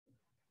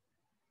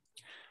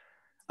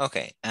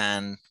Okay,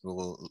 and we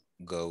will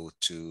go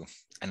to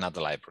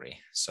another library.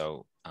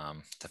 So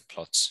the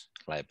plots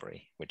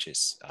library, which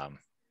is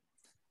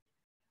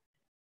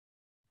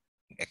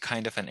a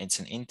kind of it's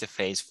an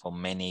interface for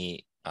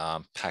many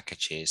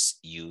packages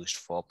used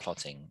for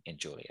plotting in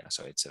Julia.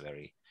 So it's a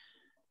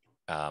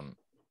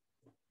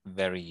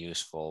very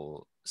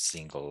useful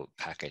single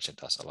package that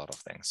does a lot of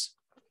things.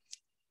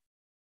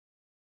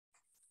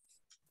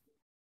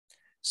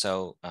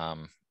 So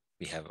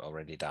we have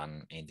already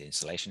done in the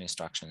installation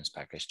instructions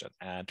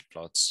package.add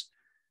plots.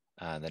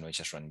 Then we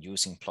just run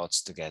using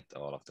plots to get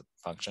all of the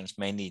functions.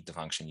 Mainly the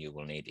function you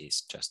will need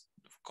is just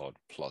called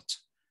plot.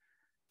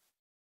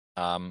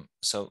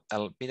 So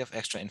a bit of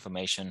extra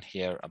information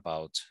here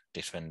about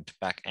different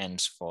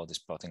backends for this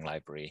plotting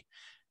library.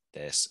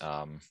 There's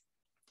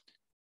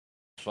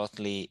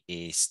Plotly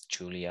is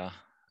Julia,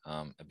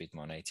 a bit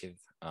more native.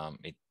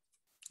 It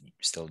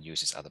still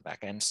uses other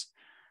backends.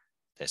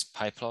 There's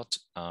PyPlot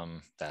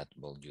that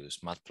will use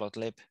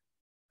matplotlib.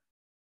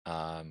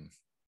 I'm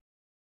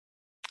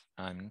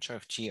not sure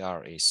if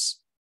GR is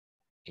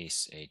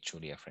a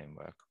Julia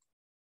framework.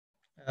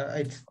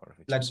 It's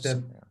like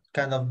the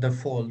kind of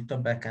default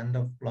backend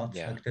of plots,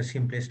 like the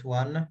simplest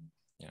one.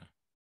 Yeah.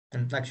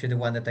 And actually the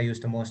one that I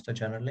use the most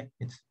generally.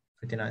 It's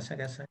pretty nice, I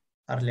guess. I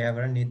hardly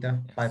ever need a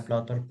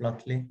PyPlot or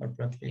Plotly or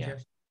Plotly. Yeah.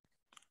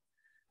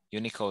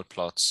 Unicode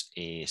plots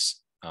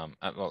is,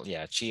 well,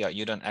 yeah, GR,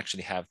 you don't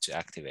actually have to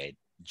activate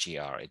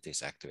GR, it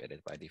is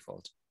activated by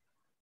default.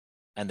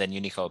 And then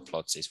Unicode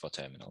plots is for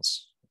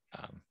terminals.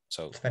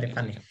 So it's very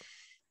funny.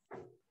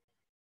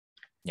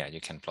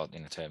 You can plot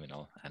in a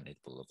terminal and it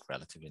will look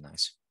relatively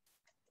nice.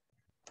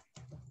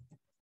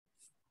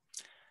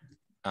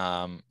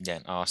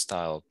 In our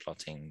style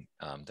plotting,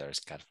 there is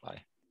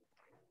Catfly.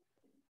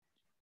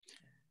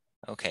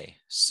 Okay,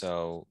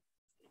 so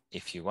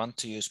if you want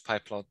to use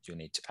PyPlot, you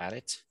need to add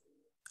it.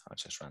 I'll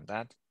just run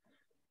that.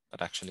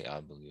 But actually,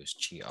 I will use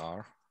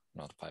GR,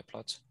 not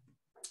PyPlot.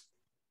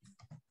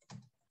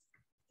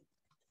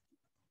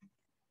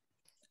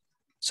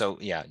 So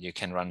yeah, you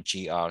can run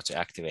GR to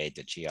activate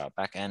the GR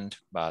backend,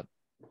 but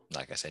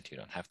like I said, you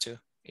don't have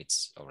to.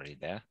 It's already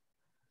there.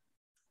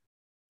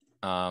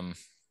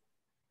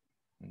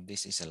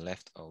 This is a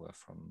leftover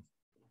from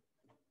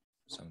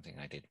something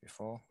I did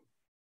before,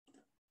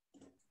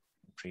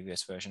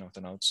 previous version of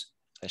the notes.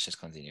 Let's just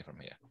continue from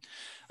here.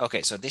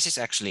 Okay, so this is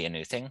actually a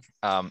new thing.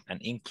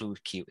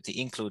 The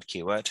include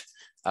keyword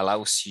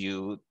allows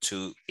you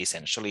to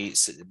essentially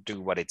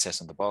do what it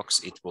says on the box.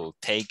 It will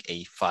take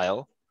a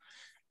file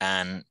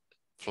and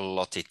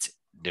plot it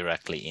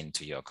directly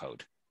into your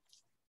code.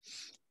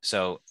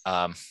 So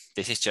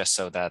this is just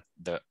so that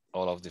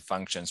all of the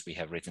functions we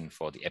have written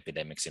for the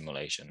epidemic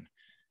simulation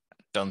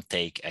don't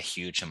take a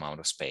huge amount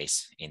of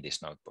space in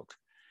this notebook.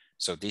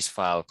 So this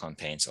file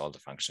contains all the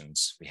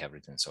functions we have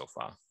written so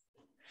far.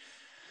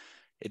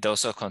 It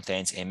also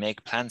contains a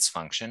make plants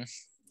function,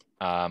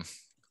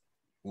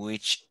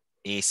 which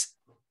is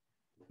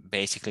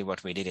basically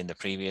what we did in the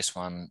previous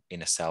one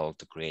in a cell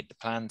to create the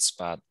plants,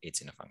 but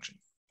it's in a function.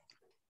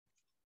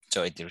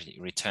 So it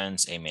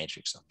returns a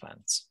matrix of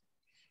plants.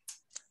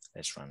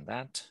 Let's run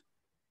that.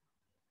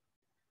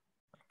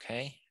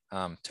 Okay,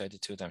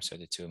 32 times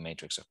 32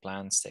 matrix of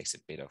plants takes a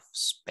bit of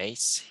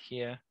space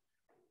here.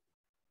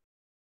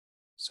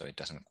 So it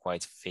doesn't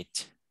quite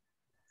fit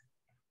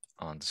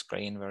on the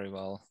screen very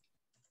well.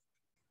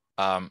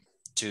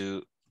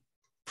 To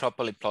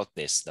properly plot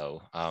this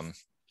though, at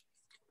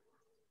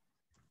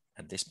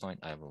this point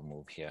I will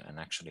move here and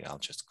actually I'll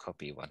just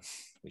copy what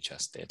we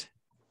just did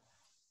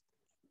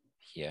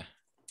here.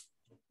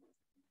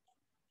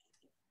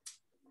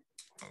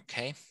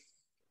 Okay.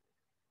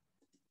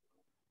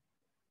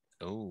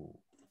 Oh,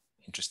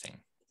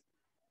 interesting.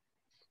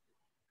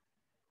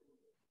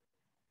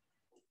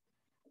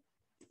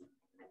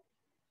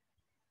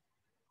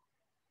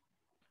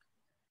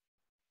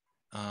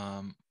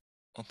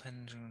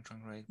 Open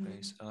trunk rate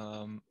base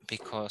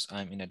because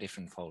I'm in a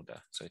different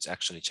folder. So it's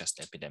actually just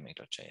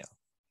epidemic.jl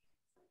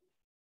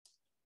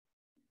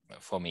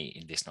for me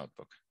in this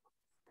notebook.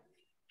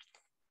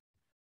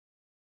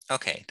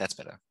 Okay, that's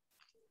better.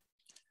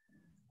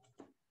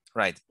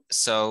 Right,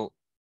 so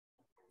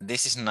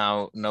this is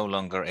now no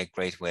longer a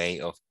great way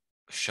of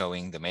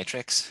showing the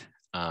matrix.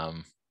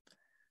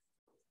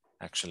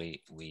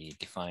 Actually, we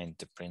defined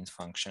the print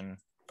function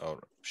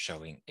or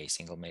showing a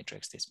single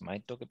matrix. This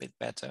might look a bit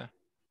better.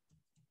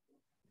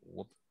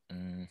 Whoop.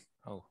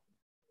 Oh,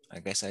 I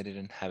guess I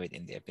didn't have it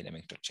in the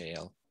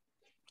epidemic.jl.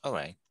 All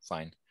right,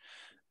 fine.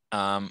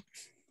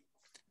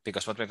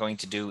 Because what we're going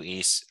to do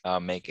is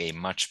make a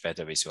much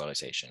better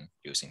visualization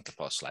using the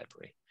plots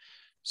library.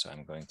 So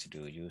I'm going to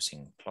do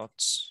using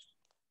plots.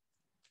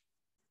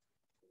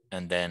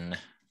 And then,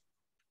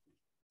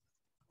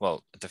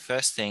 well, the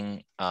first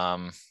thing,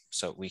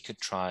 so we could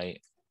try,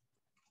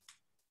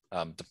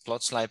 the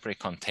plots library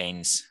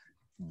contains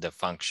the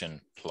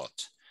function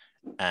plot.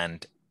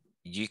 And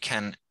you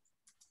can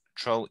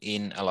throw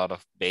in a lot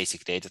of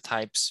basic data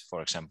types,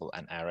 for example,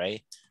 an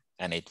array,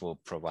 and it will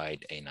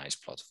provide a nice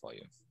plot for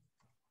you.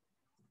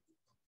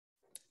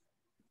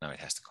 Now it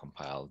has to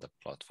compile the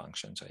plot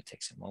function, so it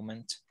takes a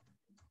moment.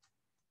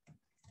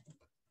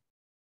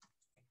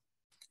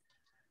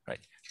 Right,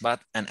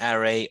 but an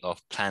array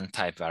of plant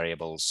type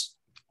variables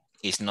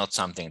is not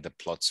something the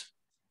plots.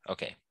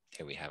 Okay,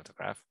 here we have the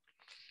graph.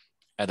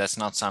 That's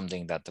not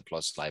something that the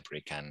plots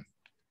library can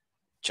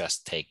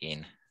just take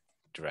in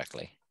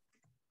directly.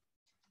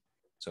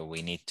 So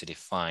we need to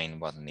define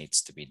what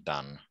needs to be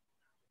done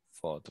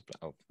for the,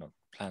 oh, no,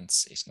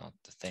 plants is not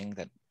the thing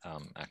that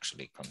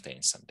actually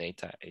contains some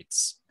data.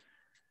 It's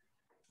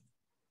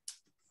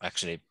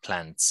actually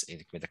plants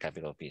with a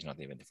capital P is not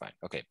even defined.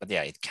 Okay, but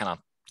yeah, it cannot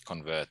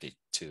convert it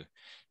to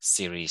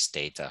series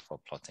data for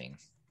plotting.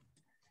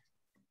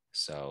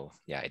 So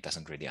yeah, it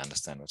doesn't really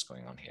understand what's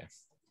going on here.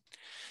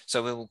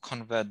 So we will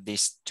convert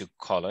this to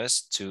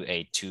colors to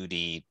a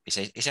 2D,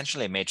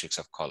 essentially a matrix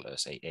of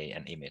colors,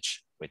 an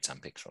image with some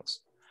pixels.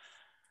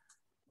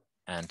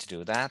 And to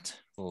do that,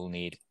 we'll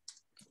need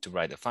to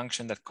write a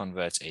function that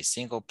converts a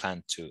single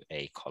plant to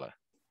a color.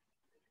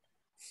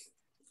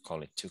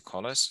 Call it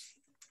toColors.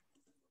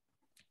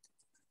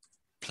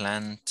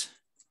 Plant,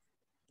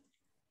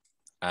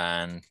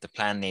 and the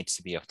plant needs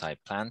to be of type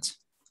plant.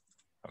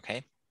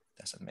 Okay,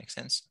 does that make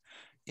sense?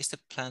 Is the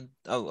plant,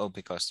 oh,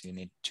 because you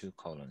need 2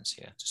 colons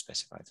here to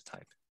specify the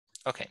type.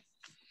 Okay,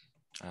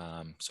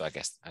 so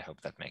I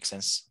hope that makes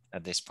sense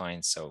at this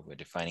point. So we're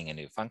defining a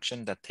new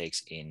function that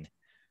takes in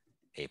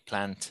a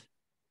plant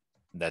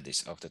that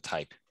is of the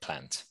type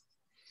plant.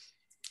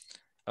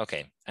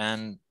 Okay,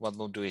 and what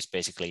we'll do is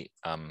basically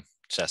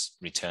just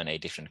return a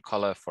different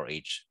color for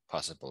each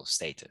possible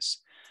status.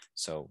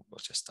 So we'll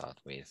just start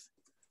with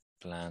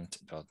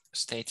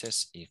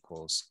plant.status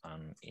equals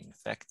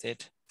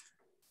uninfected.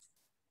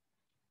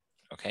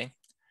 Okay,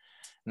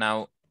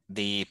 now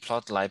the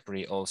plot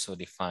library also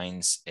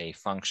defines a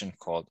function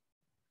called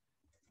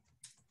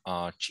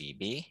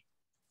RGB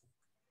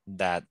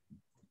that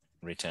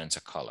returns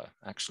a color.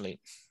 Actually,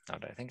 now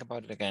that I think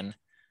about it again,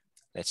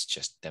 let's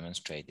just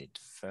demonstrate it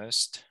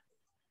first.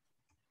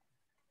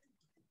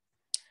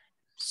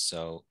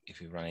 So if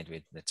we run it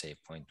with, let's say,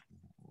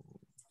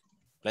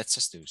 let's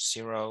just do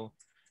 0,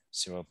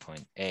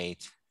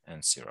 0.8,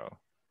 and 0.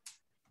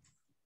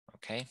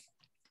 Okay,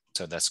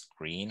 so that's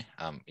green.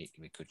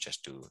 We could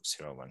just do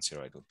 0, 1,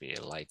 0. It would be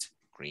a light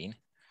green.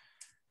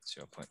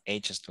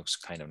 0.8 just looks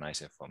kind of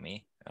nicer for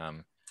me.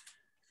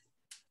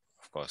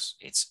 Of course,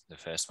 the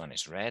first one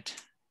is red.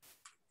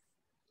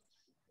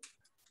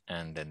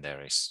 And then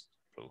there is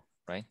blue,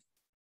 right?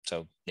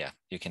 So yeah,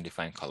 you can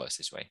define colors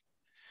this way.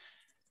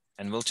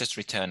 And we'll just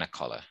return a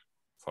color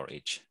for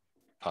each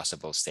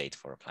possible state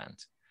for a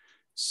plant.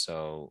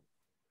 So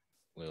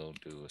we'll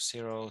do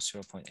 0,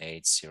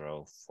 0.8,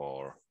 0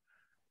 for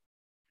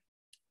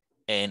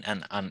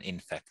an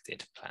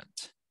uninfected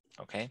plant,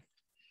 okay?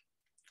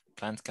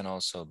 Plant can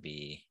also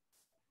be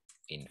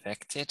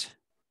infected.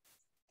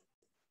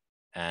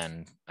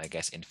 And I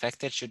guess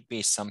infected should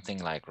be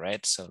something like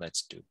red. So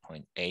let's do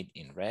 0.8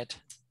 in red.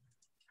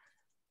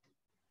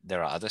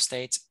 There are other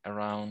states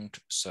around.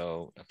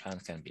 So a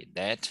plant can be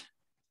dead.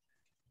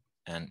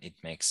 And it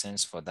makes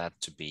sense for that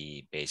to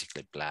be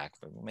basically black,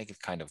 but we'll make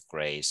it kind of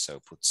gray. So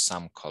put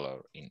some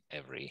color in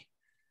every,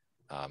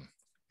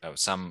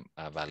 some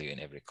value in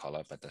every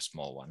color, but a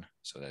small one,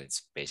 so that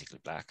it's basically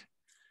black.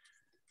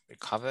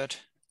 Recovered.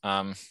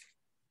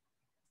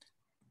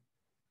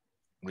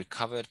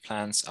 Recovered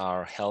plants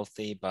are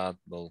healthy, but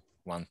we'll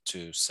want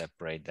to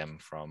separate them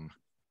from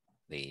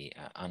the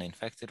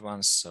uninfected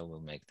ones. So we'll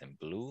make them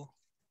blue.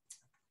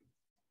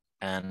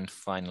 And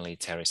finally,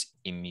 there is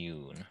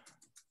immune.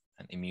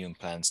 And immune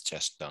plants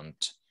just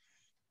don't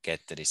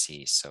get the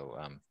disease. So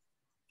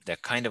they're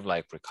kind of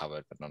like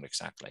recovered, but not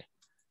exactly.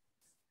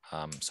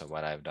 So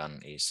what I've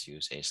done is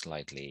use a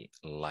slightly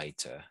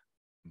lighter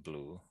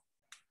blue.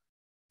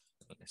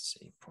 Let's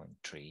see,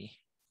 0.3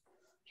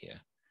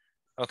 here.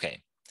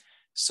 Okay,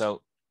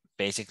 so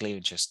basically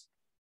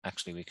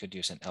we could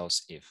use an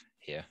else if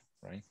here,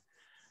 right?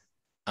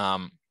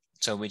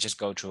 So we just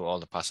go through all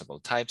the possible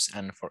types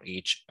and for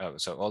each,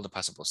 so all the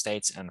possible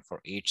states, and for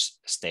each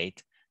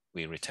state,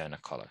 we return a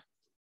color.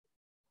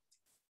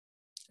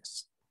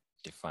 Let's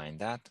define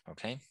that,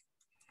 okay.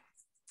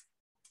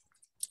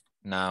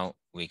 Now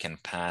we can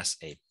pass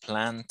a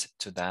plant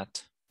to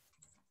that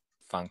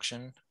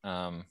function.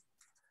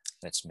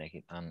 Let's make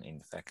it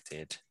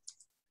uninfected.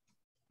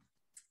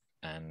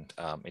 And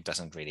it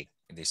doesn't really,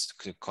 this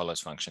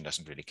colors function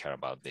doesn't really care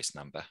about this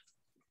number.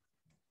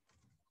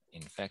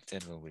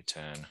 Infected will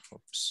return,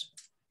 oops,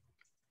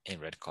 a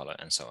red color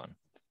and so on.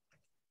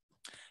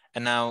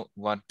 And now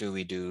what do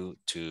we do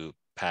to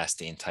pass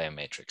the entire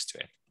matrix to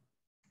it?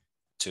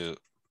 To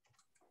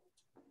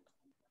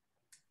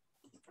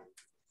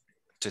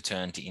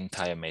turn the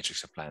entire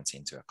matrix of plants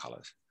into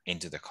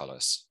the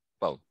colors.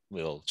 Well,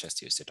 we'll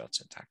just use the dot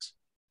syntax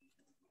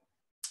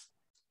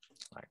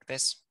like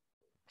this.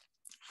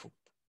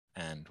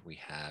 And we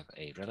have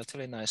a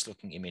relatively nice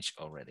looking image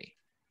already.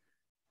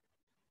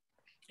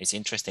 It's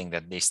interesting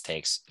that this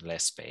takes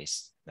less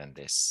space than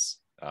this.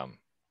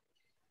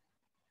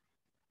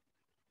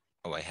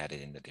 Oh, I had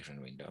it in the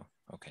different window.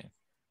 Okay.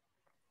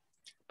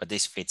 but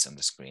this fits on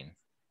the screen.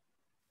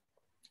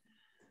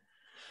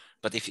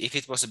 But if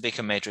it was a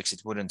bigger matrix,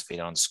 it wouldn't fit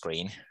on the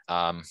screen.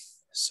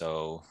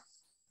 So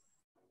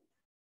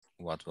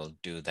what we'll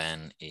do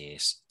then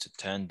is to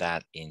turn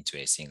that into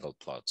a single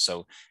plot.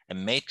 So a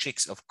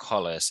matrix of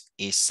colors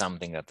is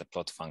something that the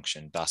plot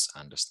function does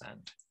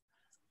understand.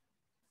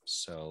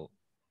 So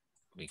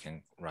we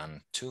can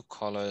run 2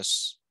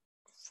 colors,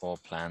 4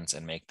 plants,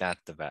 and make that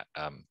the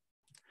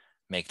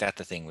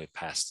thing we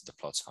pass to the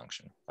plots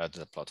function, or to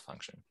the plot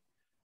function.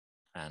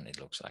 And it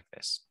looks like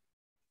this.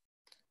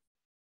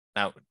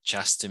 Now,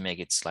 just to make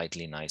it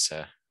slightly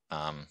nicer,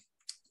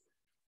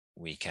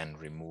 we can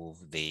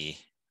remove the,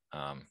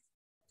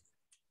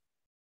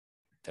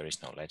 there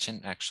is no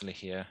legend actually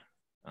here.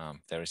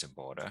 There is a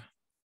border.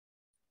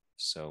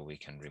 So we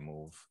can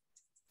remove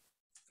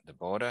the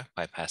border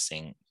by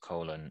passing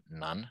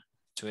 :none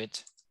to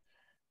it.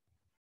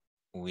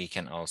 We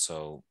can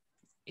also,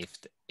 if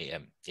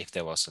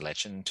there was a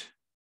legend,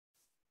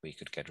 we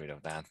could get rid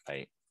of that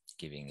by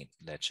giving it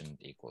legend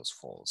equals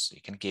false. You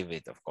can give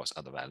it, of course,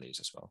 other values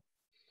as well.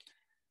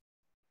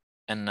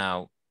 And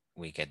now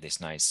we get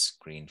this nice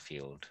green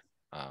field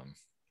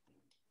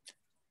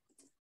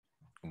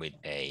with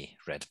a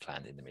red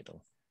plant in the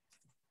middle.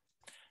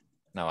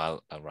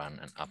 Now I'll run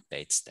an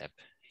update step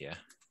here.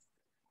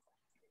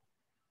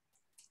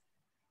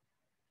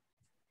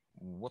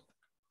 Whoop.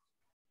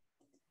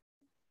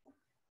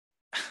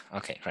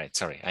 Okay, right,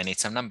 sorry, I need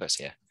some numbers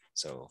here.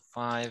 So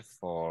 5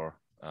 for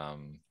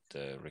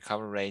the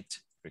recovery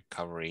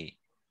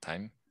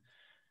time,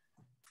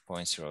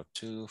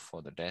 0.02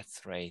 for the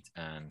death rate,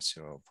 and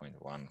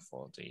 0.1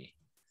 for the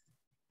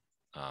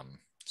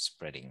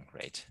spreading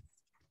rate,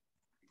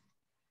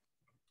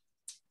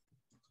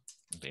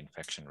 the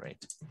infection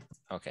rate.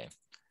 Okay,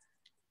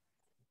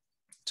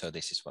 so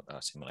this is what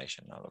our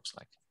simulation now looks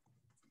like.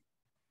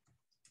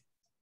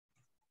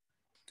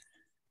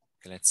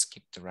 Okay, let's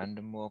skip the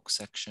random walk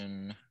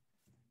section.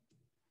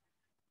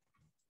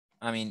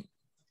 I mean,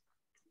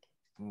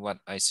 what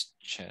I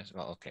suggest,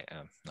 well, okay,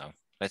 no,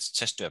 let's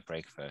just do a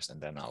break first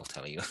and then I'll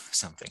tell you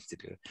something to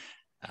do.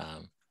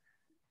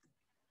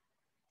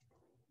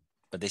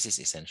 But this is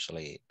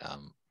essentially,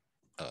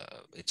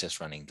 it's just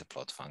running the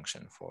plot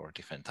function for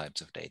different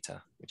types of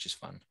data, which is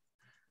fun.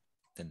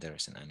 Then there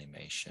is an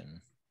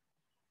animation,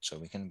 so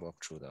we can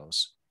walk through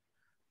those.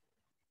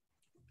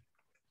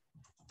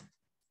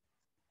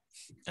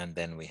 And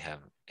then we have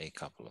a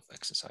couple of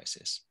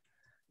exercises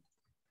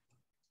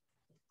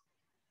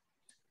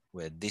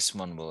where this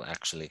one will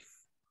actually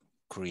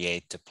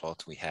create the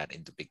plot we had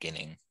in the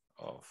beginning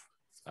of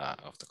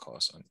the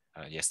course on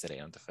yesterday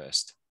on the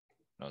first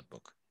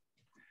notebook.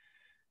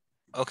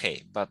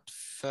 Okay, but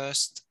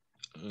first,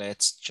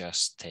 let's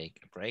just take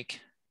a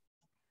break.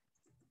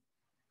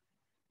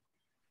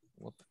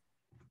 Whoop.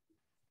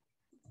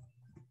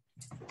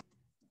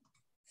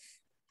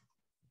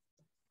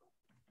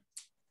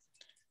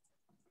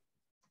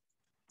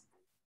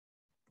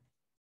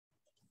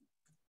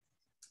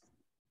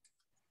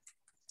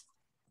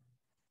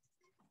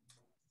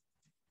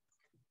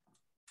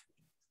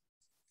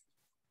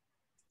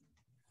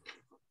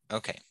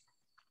 Okay.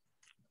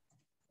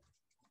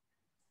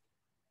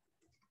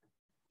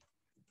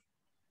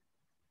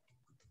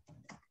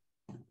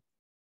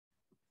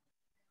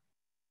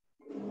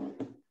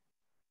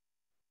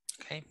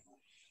 Okay.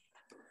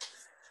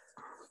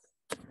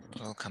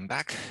 Welcome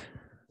back.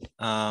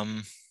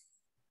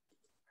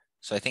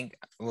 So I think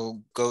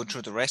we'll go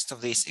through the rest of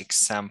these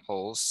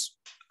examples.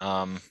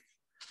 I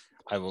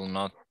will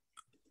not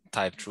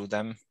type through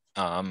them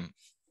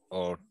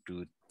or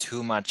do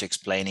too much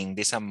explaining.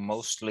 These are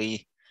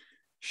mostly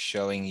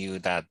showing you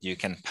that you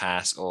can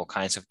pass all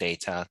kinds of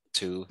data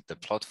to the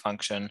plot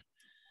function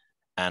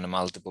and a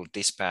multiple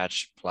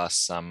dispatch plus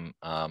some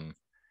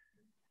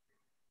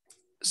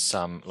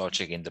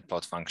logic in the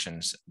plot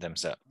functions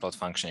themselves. Plot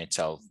function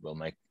itself will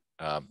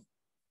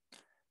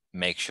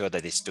make sure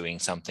that it's doing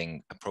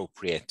something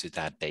appropriate to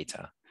that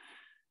data.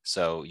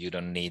 So you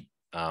don't need,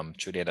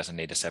 Julia doesn't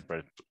need a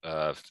separate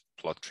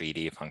plot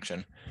 3D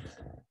function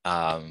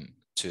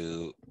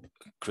to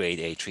create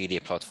a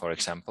 3D plot, for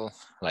example,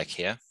 like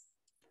here.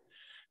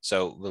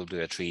 So we'll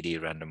do a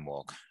 3D random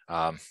walk.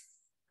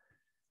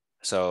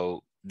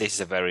 So this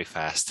is a very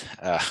fast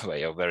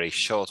way, or very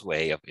short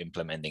way of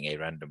implementing a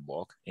random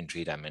walk in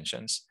 3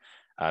 dimensions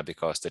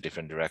because the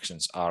different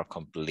directions are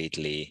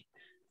completely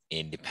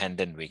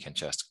independent. We can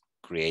just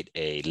create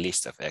a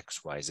list of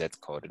X, Y, Z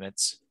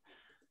coordinates.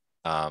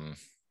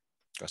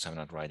 Because I'm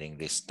not writing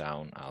this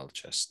down, I'll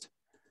just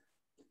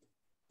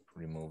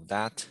remove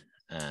that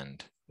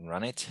and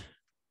run it.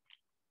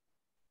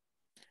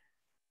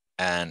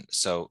 And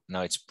so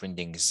now it's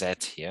printing Z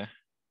here.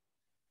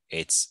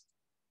 It's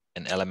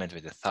an element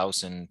with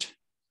 1,000,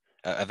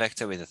 a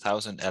vector with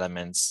 1,000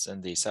 elements.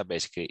 And these are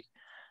basically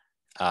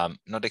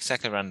not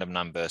exactly random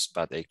numbers,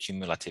 but a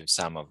cumulative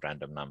sum of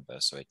random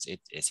numbers. So it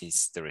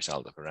is the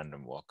result of a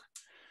random walk.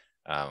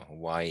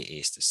 Y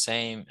is the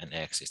same and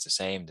X is the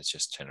same. That's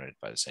just generated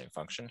by the same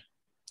function.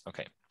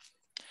 Okay.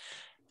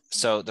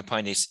 So the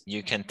point is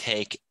you can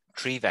take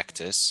 3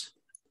 vectors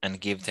and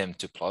give them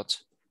to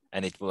plot,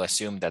 and it will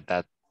assume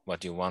that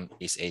what you want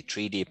is a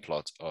 3D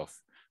plot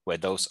of where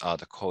those are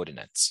the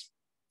coordinates.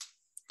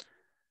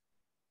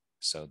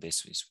 So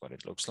this is what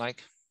it looks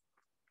like.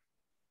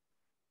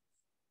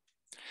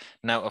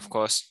 Now, of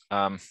course,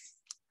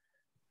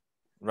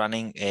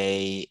 running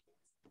a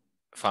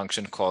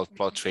function called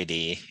plot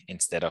 3D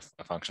instead of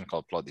a function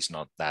called plot is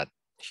not that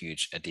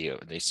huge a deal.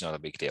 It's not a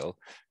big deal,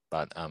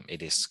 but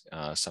it is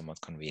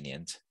somewhat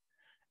convenient,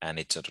 and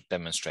it sort of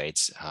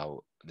demonstrates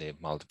how the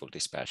multiple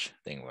dispatch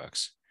thing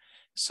works.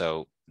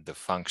 So the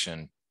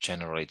function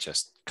generally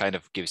just kind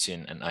of gives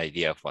you an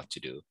idea of what to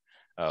do,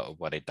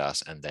 what it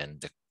does, and then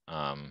the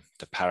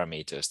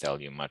parameters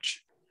tell you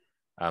much,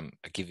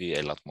 give you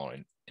a lot more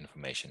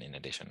information in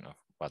addition of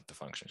what the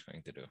function is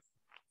going to do.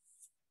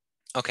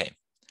 Okay,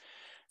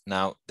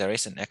 now there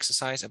is an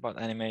exercise about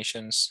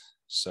animations,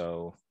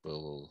 so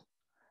we'll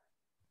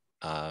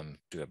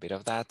do a bit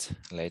of that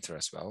later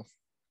as well.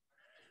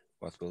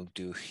 What we'll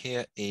do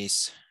here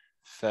is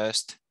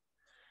first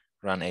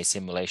run a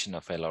simulation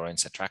of a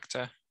Lorentz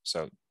attractor.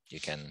 So you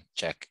can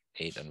check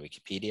it on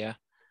Wikipedia.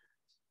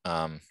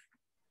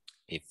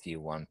 If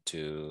you want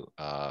to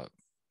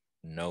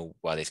know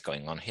what is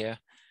going on here,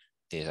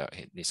 these are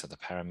the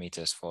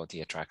parameters for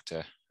the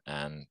attractor,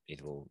 and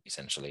it will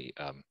essentially,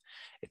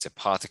 it's a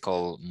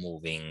particle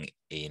moving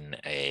in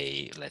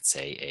a, let's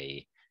say,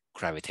 a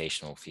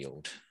gravitational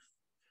field.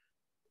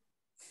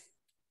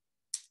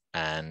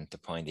 And the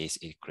point is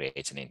it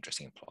creates an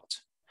interesting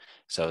plot.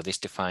 So this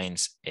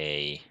defines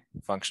a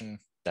function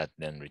that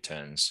then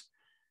returns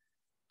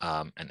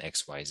an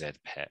XYZ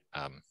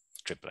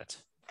triplet.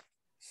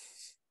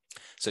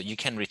 So you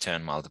can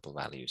return multiple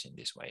values in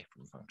this way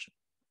from a function.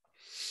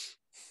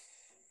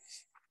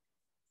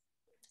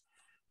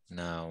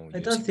 Now, I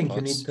don't think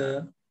you need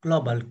the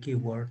global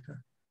keyword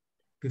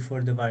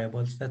before the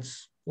variables.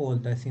 That's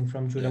old, I think,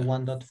 from Julia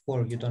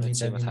 1.4. You don't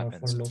need anymore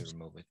for loops. To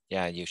remove it.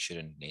 Yeah, you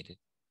shouldn't need it.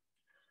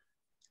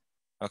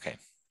 Okay.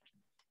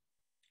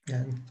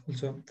 Yeah,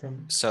 also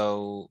from.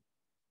 So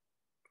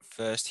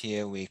first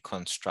here we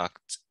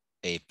construct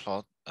a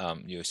plot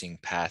using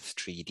path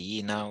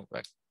 3D now.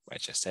 I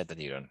just said that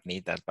you don't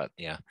need that, but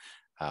yeah,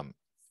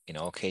 in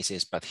all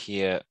cases. But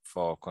here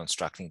for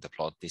constructing the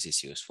plot, this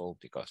is useful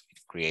because it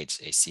creates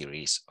a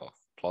series of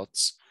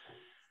plots.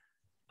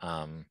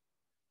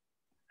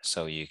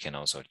 So you can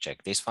also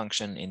check this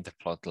function in the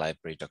plot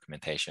library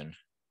documentation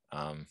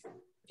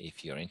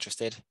if you're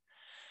interested.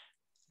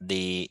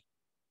 The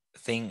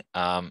thing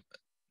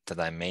that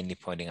I'm mainly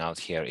pointing out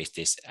here is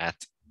this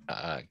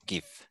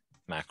 @gif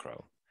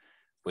macro,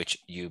 which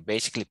you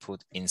basically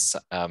put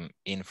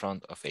in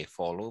front of a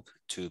for loop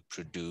to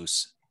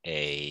produce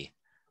an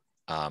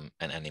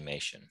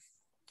animation.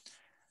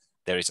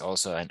 There is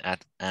also an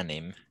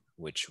 @anim,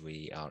 which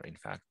we are in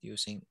fact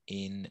using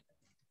in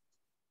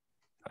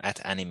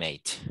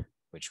 @animate,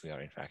 which we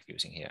are in fact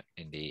using here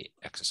in the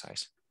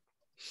exercise.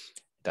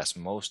 That's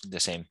mostly the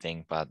same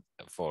thing, but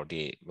for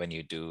when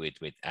you do it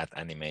with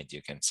 @animate,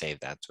 you can save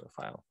that to a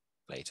file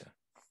later.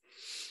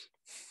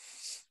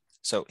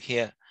 So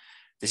here,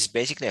 this is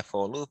basically a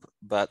for loop,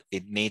 but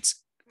it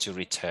needs to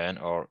return,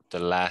 or the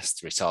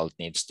last result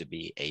needs to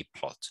be a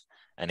plot,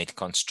 and it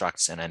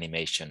constructs an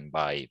animation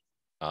by,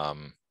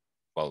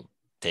 well,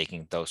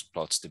 taking those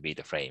plots to be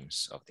the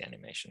frames of the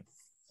animation.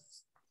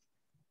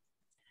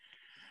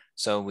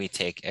 So we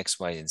take X,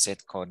 Y, and Z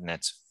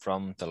coordinates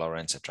from the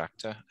Lorentz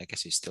attractor. I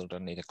guess you still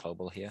don't need a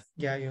global here.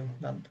 Yeah, you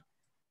don't.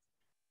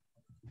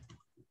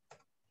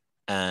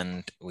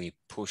 And we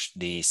push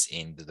these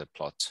into the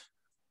plot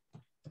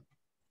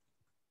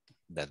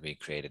that we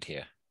created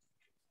here.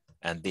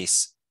 And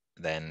this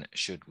then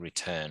should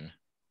return.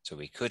 So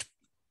we could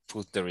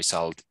put the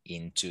result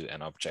into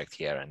an object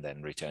here and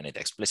then return it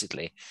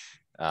explicitly.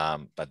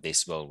 But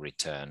this will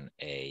return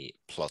a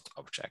plot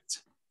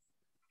object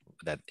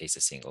that is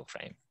a single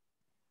frame.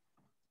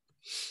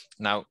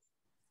 Now,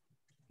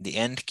 the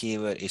end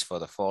keyword is for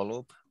the for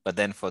loop, but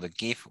then for the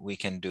GIF, we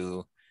can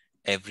do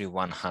every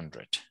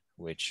 100,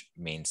 which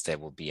means there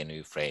will be a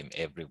new frame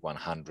every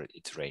 100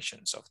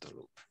 iterations of the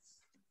loop.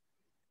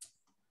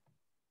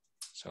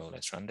 So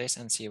let's run this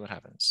and see what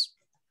happens.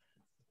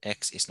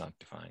 X is not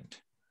defined.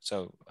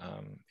 So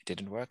it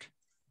didn't work.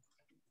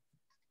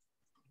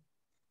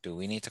 Do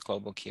we need a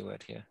global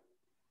keyword here?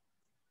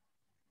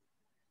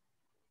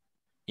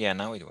 Yeah,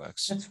 now it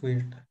works. That's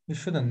weird. You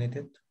shouldn't need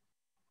it.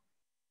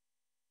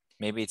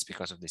 Maybe it's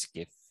because of this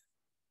GIF.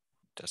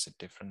 Does it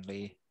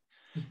differently?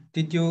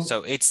 Did you?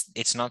 So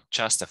it's not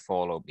just a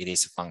for loop, it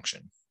is a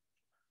function.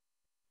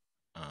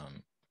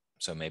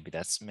 So maybe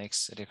that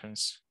makes a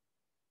difference.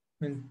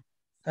 I mean,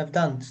 I've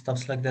done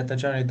stuff like that. I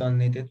generally don't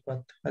need it,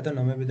 but I don't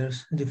know, maybe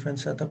there's a different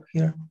setup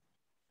here.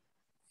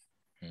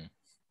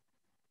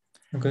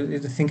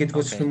 Because I think it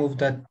was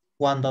removed at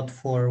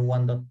 1.4,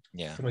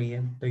 1.3,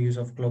 and the use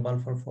of global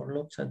for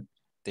loops. And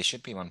they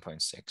should be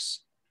 1.6.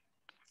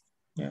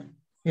 Yeah.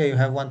 Yeah, you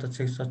have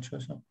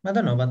 1.6.2. So I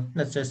don't know, but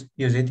let's just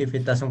use it if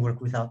it doesn't work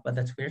without, but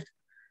that's weird.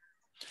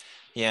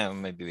 Yeah,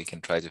 maybe we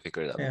can try to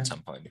figure it out at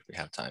some point if we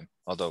have time.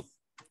 Although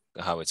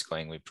how it's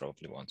going, we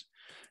probably won't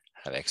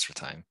have extra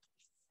time.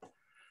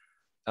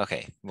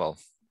 Okay, well,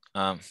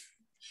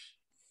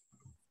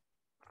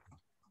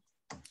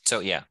 so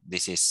yeah,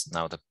 this is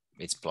now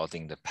it's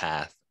plotting the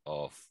path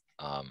of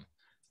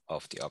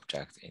the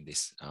object in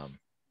this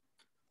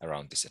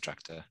around this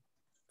attractor.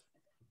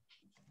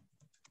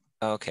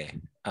 Okay,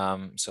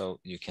 so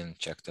you can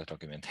check the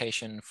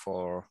documentation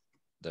for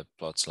the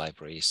plots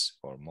libraries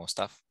for more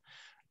stuff.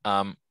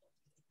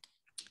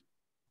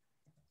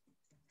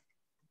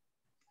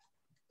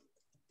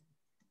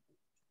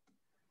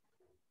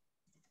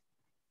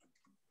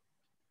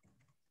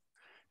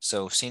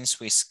 So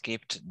since we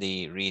skipped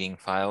the reading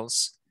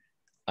files,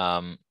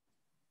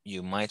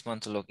 you might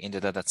want to look into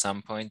that at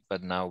some point,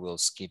 but now we'll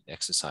skip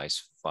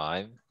exercise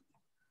 5.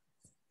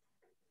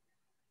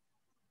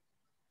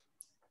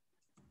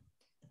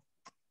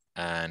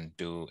 And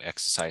do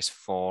exercise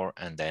 4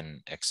 and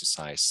then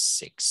exercise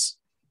 6.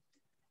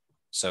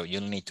 So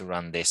you'll need to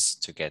run this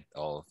to get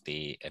all of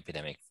the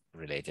epidemic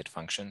related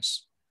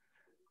functions.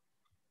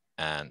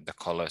 And the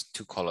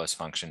two colors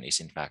function is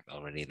in fact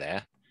already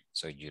there.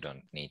 So you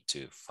don't need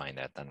to find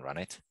that and run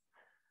it.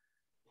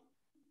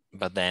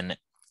 But then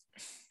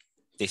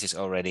this is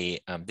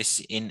already, this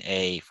is in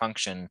a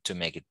function to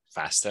make it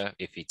faster.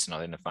 If it's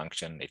not in a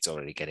function, it's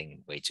already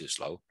getting way too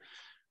slow.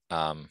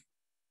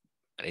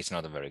 It's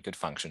not a very good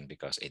function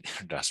because it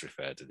does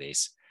refer to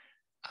these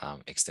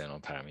external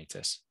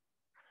parameters,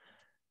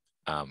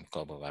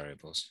 global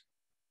variables.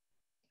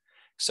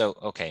 So,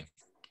 okay,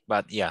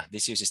 but yeah,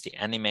 this uses the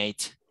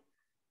animate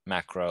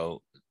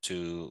macro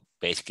to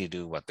basically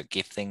do what the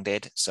GIF thing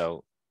did.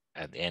 So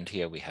at the end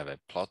here, we have a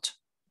plot.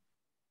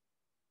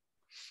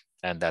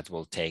 And that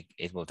will take,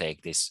 it will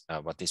take this,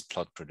 what this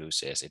plot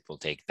produces, it will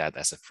take that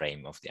as a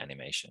frame of the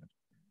animation.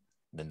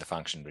 Then the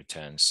function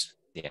returns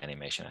the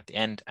animation at the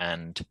end,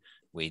 and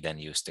we then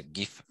use the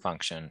GIF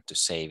function to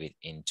save it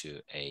into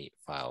a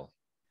file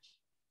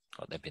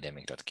called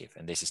epidemic.gif.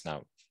 And this is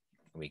now,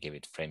 we give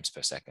it frames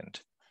per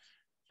second.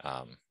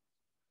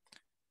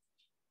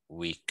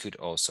 We could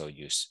also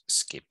use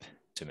skip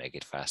to make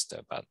it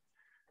faster, but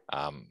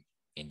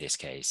in this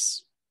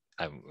case,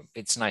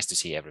 it's nice to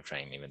see every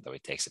frame, even though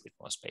it takes a bit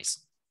more space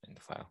in the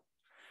file.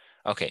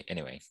 Okay,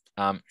 anyway,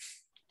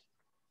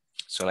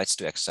 so let's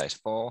do exercise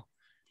 4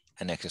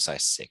 and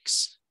exercise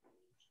 6.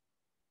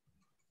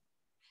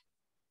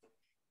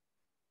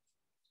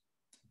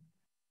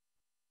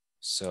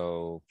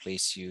 So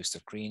please use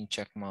the green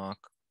check mark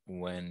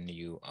when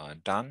you are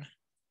done.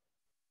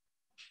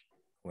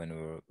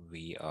 When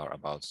we are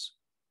about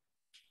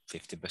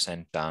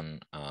 50%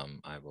 done,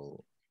 I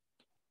will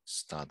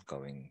start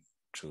going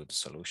through the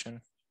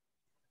solution.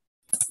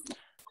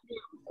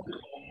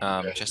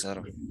 Just out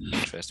of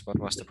interest, what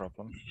was the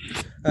problem?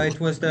 It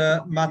was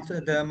the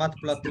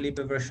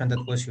matplotlib version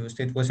that was used.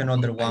 It was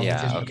another one,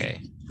 Yeah, which is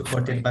okay.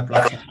 supported Right. by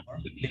Plot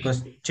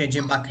because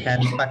changing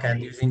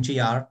backend using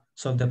GR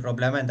solved the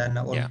problem, and then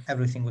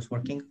everything was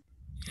working.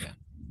 Yeah.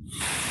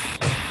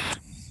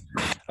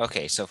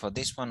 Okay, so for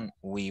this one,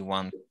 we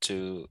want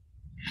to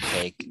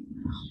take,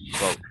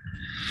 well,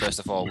 first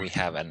of all, we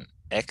have an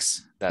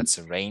X that's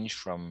a range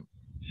from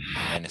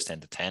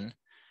 -10 to 10.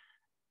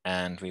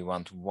 And we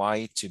want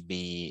Y to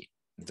be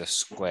the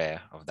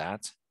square of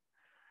that.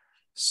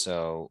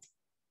 So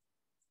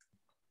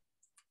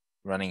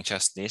running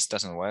just this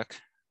doesn't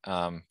work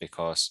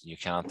because you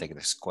cannot take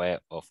the square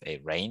of a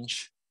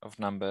range of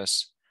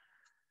numbers.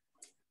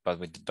 But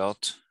with the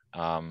dot,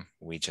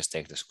 we just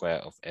take the square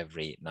of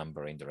every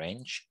number in the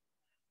range.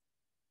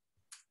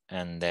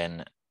 And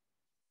then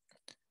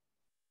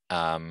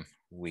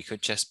we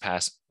could just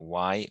pass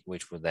Y,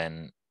 which would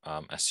then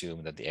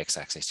assume that the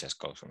x-axis just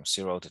goes from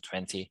 0 to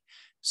 20.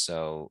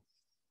 So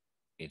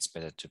it's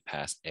better to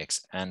pass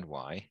X and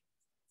Y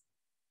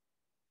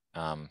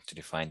to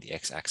define the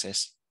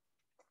x-axis.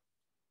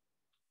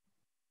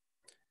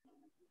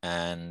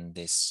 And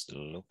this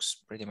looks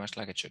pretty much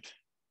like it should.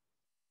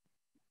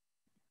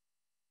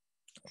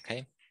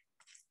 Okay.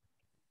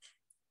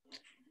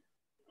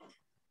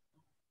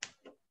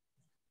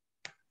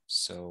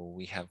 So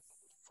we have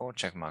 4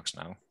 check marks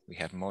now. We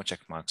had more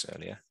check marks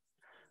earlier.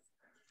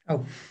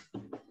 Oh.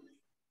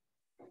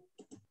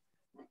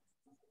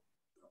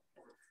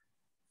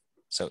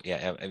 So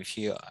yeah, if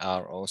you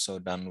are also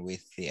done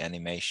with the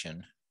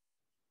animation.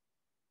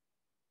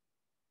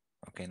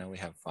 Okay, now we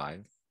have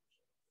 5.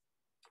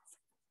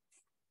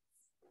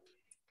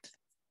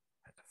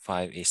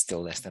 5 is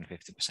still less than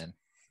 50%.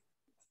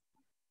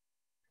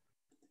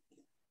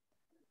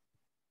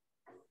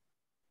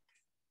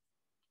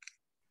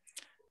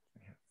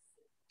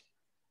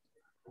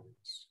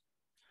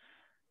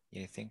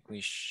 Yeah, I think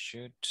we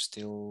should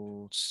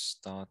still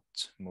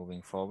start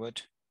moving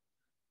forward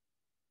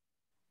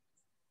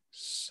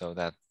so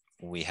that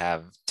we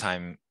have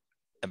time,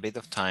 a bit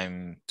of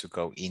time to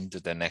go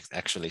into the next,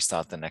 actually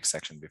start the next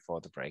section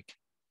before the break.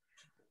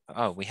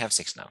 Oh, we have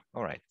 6 now.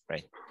 All right,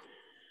 great.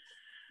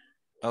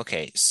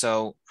 Okay,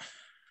 so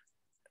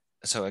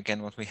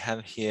again, what we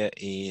have here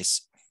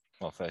is,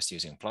 well, first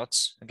using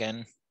plots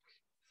again.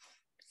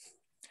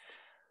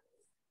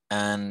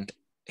 And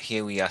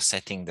here we are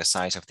setting the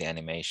size of the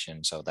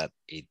animation so that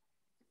it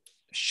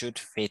should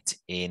fit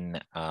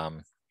in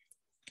an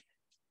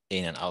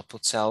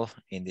output cell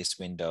in this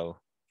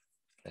window.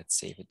 Let's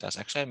see if it does.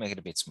 Actually, I'll make it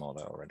a bit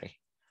smaller already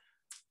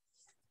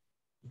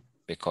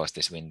because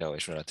this window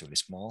is relatively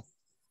small.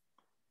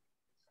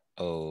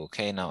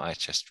 Okay, now I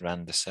just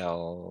ran the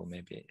cell.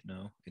 Maybe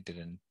no, it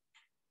didn't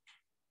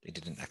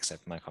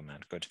accept my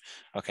command. Good.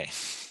 Okay.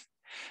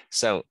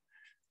 So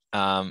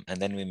and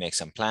then we make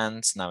some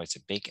plans. Now it's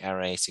a big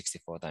array,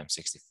 64 times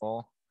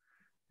 64.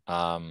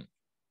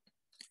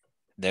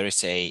 There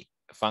is a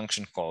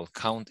function called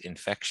count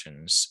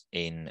infections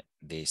in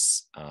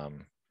this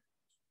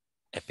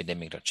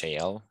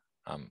epidemic.jl.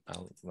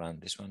 I'll run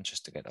this one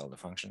just to get all the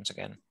functions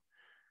again.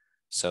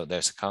 So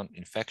there's a count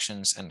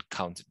infections and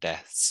count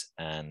deaths,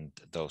 and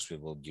those we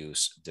will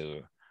use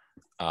to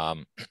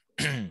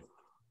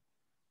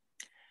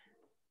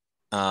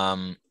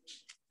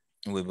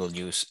we will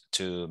use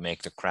to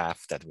make the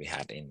graph that we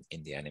had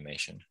in the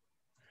animation.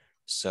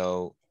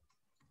 So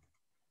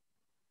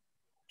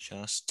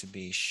just to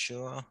be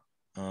sure,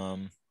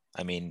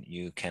 I mean,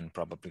 you can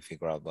probably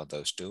figure out what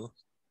those do.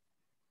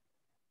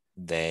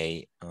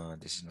 They,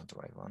 this is not the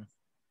right one.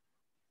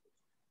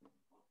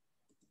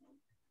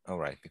 All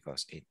right,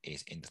 because it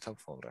is in the top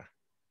folder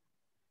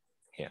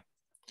here.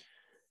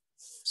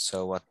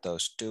 So what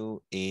those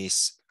do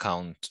is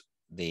count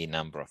the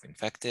number of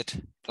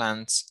infected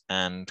plants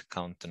and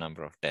count the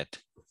number of dead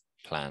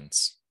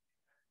plants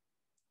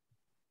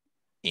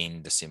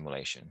in the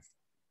simulation.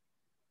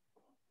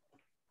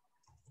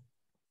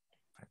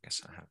 I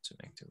guess I have to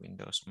make the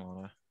window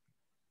smaller.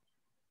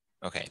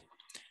 Okay,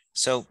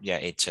 so yeah,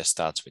 it just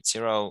starts with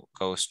 0,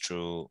 goes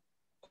through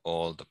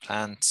all the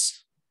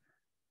plants,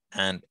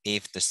 and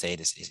if the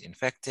status is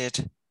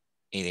infected,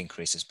 it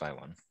increases by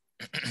 1,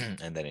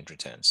 and then it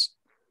returns.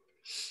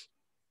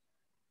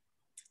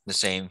 The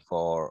same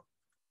for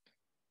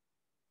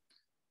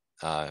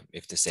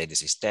if the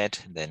status is dead,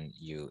 then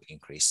you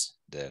increase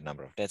the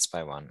number of deaths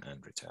by 1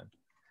 and return.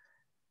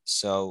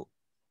 So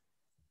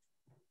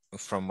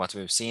from what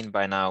we've seen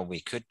by now,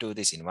 we could do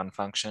this in one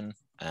function,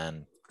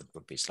 and it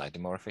would be slightly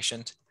more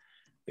efficient.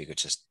 We could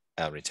just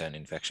return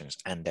infections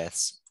and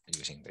deaths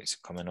using this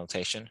common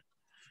notation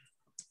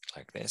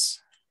like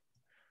this.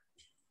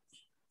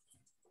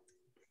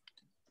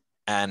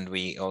 And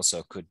we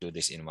also could do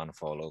this in one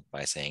for loop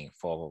by saying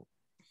for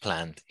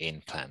plant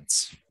in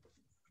plants.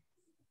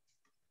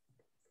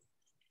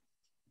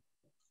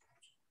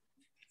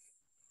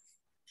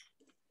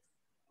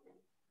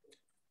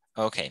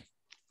 Okay,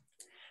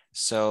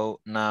 so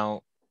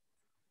now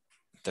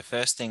the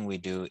first thing we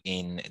do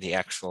in the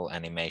actual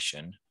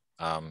animation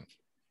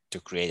to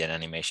create an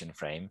animation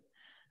frame,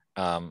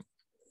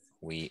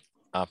 we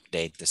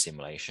update the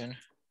simulation.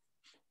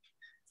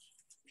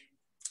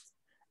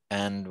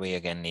 And we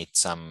again need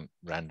some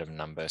random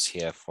numbers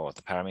here for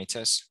the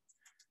parameters.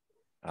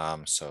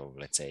 So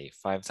let's say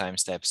 5 time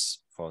steps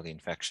for the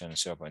infection,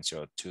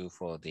 0.02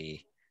 for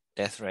the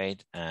death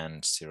rate,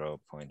 and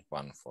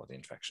 0.1 for the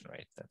infection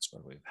rate. That's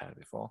what we've had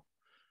before.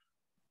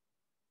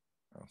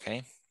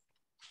 Okay.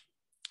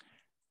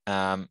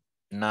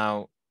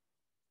 Now,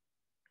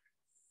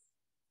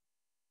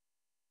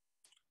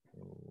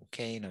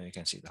 okay, now you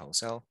can see the whole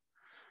cell.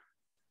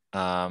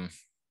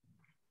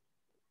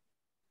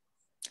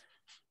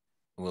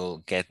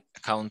 We'll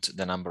count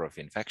the number of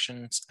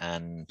infections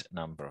and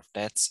number of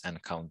deaths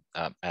and count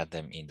add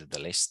them into the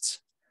lists.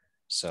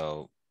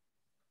 So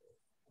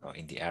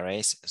in the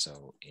arrays.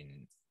 So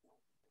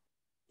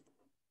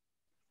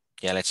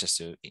let's just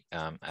do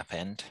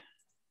append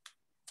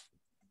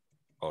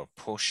or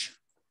push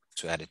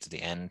to add it to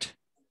the end.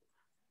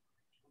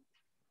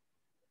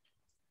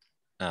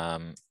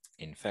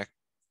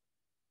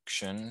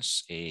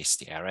 Infections is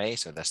the array,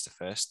 so that's the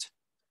first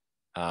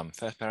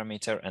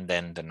parameter, and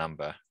then the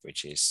number,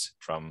 which is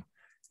from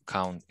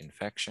count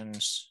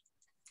infections,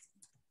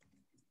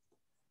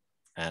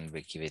 and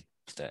we give it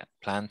the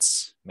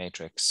plants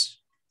matrix.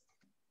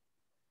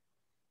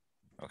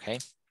 Okay,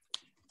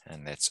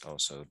 and let's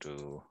also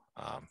do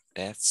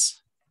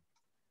deaths.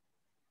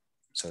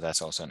 So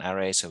that's also an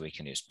array, so we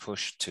can use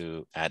push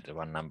to add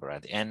one number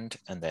at the end,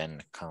 and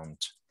then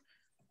count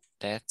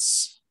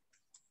deaths,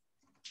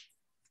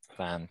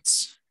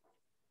 plants.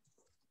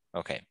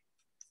 Okay,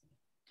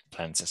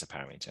 plants as a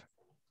parameter.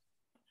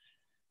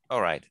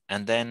 All right,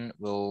 and then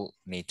we'll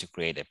need to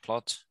create a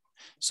plot.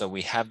 So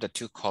we have the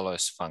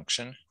toColors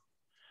function.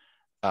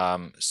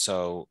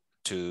 So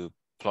to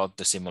plot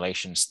the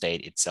simulation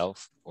state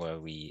itself, where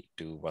we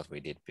do what we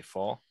did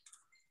before,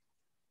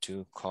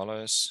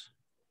 toColors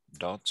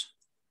dot,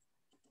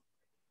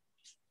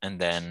 and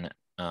then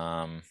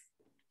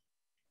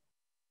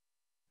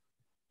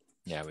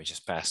we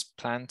just pass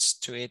plants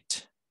to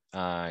it.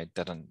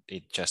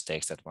 It just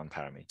takes that one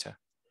parameter.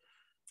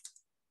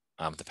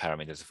 The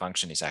parameter of the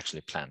function is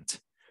actually plant,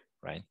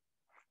 right?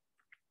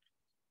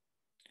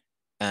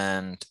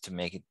 And to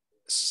make it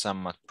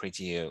somewhat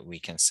prettier, we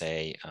can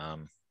say,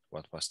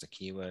 what was the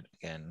keyword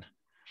again?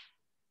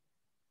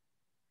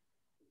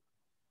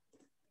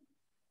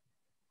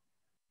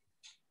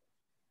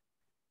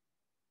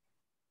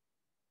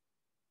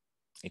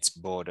 its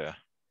border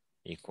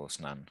equals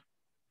none.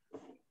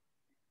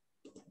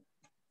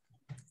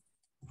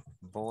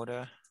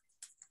 Border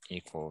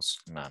equals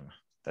none.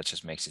 That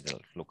just makes it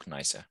look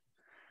nicer.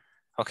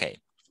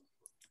 Okay,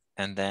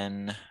 and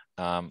then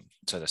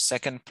so the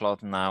second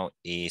plot now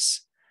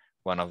is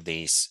one of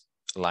these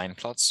line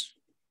plots.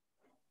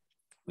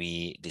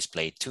 We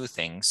display two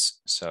things,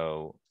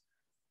 so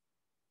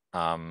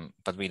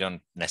but we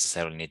don't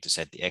necessarily need to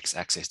set the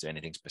x-axis to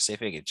anything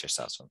specific. It just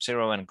starts from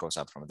 0 and goes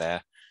up from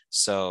there.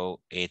 So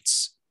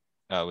it's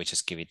we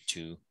just give it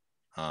two.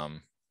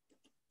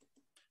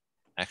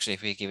 Actually,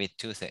 if we give it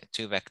two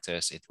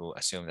vectors, it will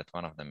assume that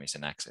one of them is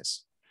an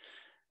axis.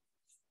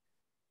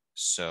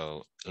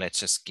 So let's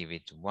just give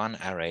it one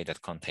array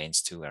that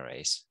contains two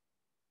arrays.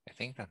 I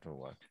think that will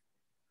work.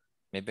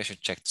 Maybe I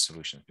should check the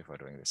solutions before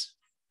doing this.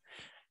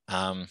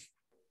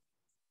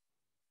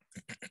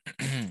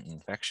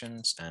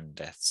 Infections and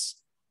deaths.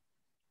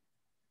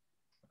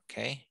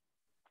 Okay.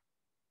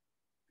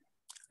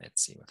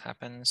 Let's see what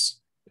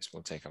happens. This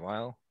will take a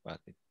while, but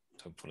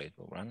hopefully it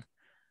will run.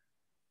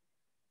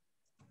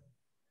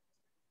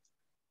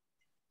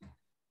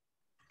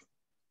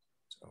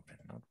 Let's open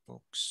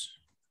notebooks.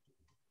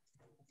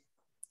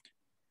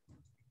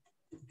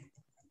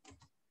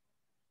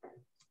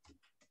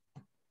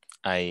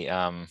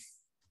 I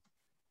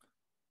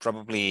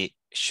probably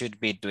should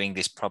be doing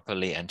this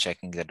properly and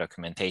checking the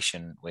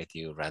documentation with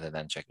you rather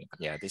than checking.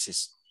 But yeah, this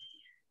is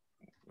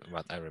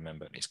what I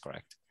remember is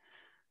correct.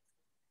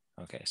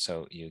 Okay,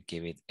 so you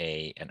give it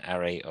an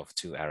array of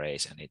two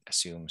arrays and it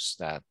assumes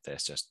that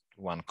there's just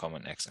one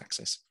common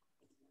x-axis.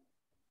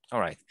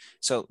 All right,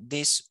 so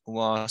this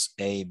was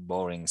a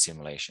boring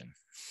simulation,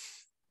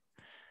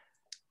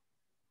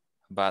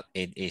 but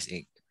it is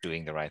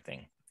doing the right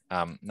thing.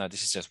 No,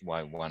 this is just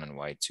y1 and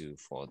y2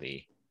 for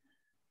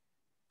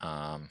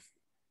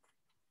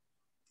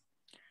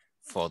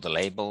the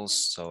labels.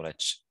 So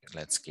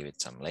let's give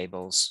it some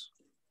labels.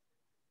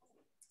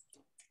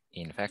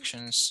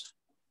 Infections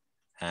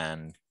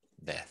and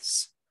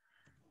deaths.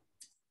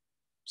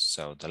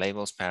 So the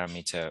labels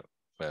parameter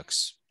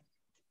works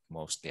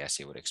mostly as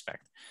you would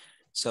expect.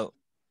 So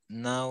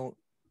now,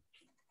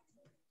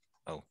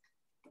 oh,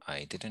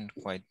 I didn't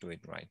quite do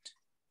it right.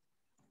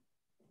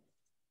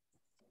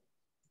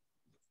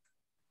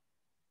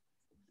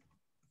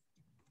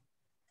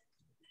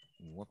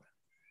 Whoop.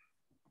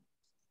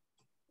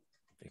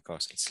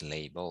 Because it's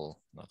label,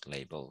 not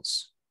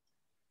labels.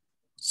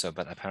 So,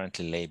 but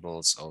apparently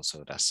labels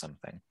also does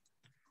something.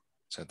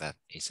 So that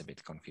is a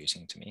bit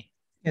confusing to me.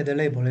 Yeah, the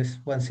label is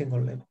one single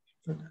label.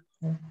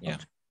 Yeah.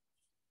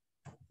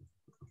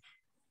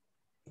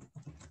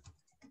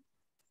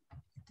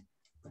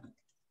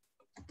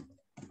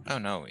 Oh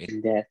no,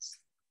 That's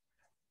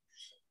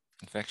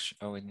infection.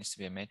 Oh, it needs to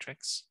be a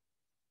matrix.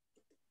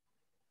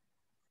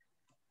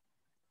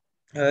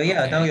 Yeah,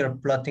 okay. Now you're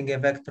plotting a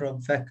vector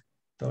of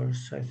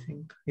vectors, I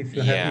think. If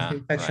you have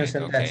infections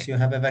and deaths, you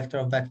have a vector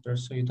of vectors,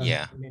 so you don't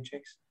have a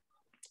matrix.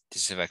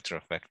 This is a vector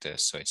of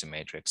vectors, so it's a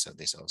matrix. So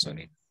this also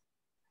needs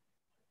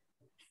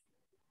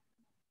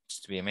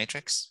to be a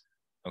matrix.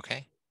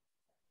 Okay.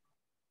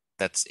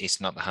 That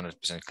is not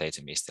 100% clear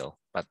to me still,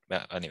 but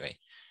anyway,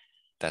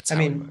 that's how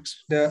it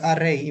works. The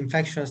array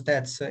infections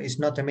deaths is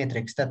not a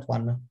matrix, that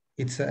one.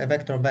 It's a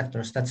vector of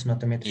vectors, that's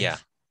not a matrix. Yeah.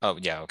 Oh,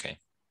 yeah, okay.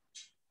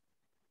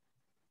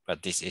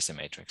 But this is a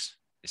matrix,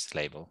 this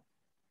label.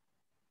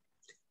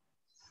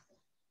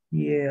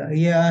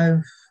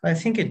 Yeah, I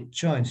think it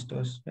joins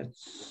those.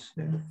 That's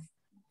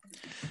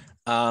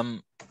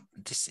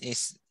this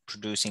is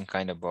producing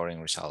kind of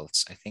boring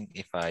results. I think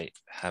if I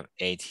have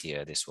 8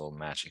 here, this will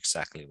match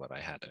exactly what I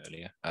had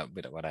earlier,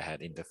 with what I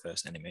had in the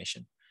first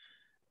animation.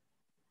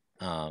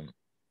 Well,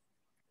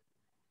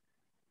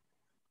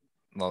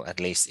 at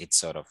least it's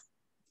sort of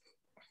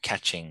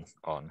catching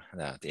on,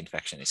 the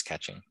infection is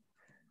catching.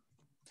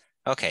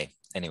 Okay,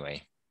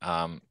 anyway,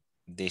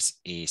 this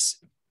is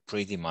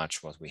pretty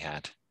much what we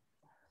had.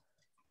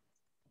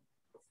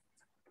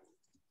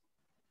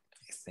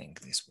 I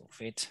think this will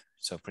fit.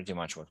 So pretty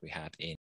much what we had in